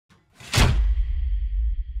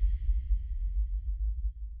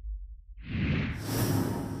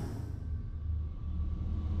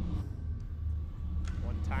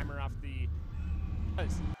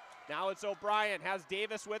Now it's O'Brien, has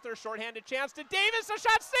Davis with her, shorthanded chance to Davis, a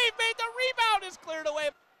shot saved, made, the rebound is cleared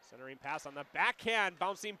away. Centering pass on the backhand,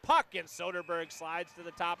 bouncing puck, and Soderberg slides to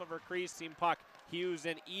the top of her crease, seam puck. Hughes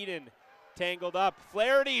and Eden tangled up.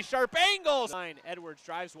 Flaherty, sharp angles. Edwards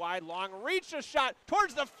drives wide, long reach, a shot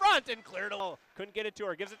towards the front and cleared away. Couldn't get it to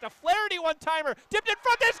her, gives it to Flaherty, one-timer, tipped in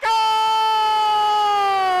front, they score!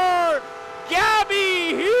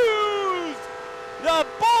 Gabby Hughes! The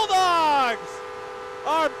Bulldogs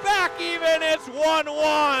are back even, it's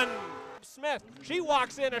 1-1. Smith, she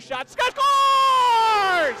walks in, a shot, scores!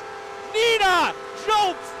 Nina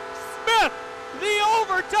Jolts Smith, the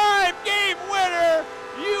overtime game winner.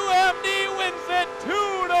 UMD wins it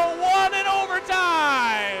 2-1 in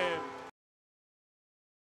overtime.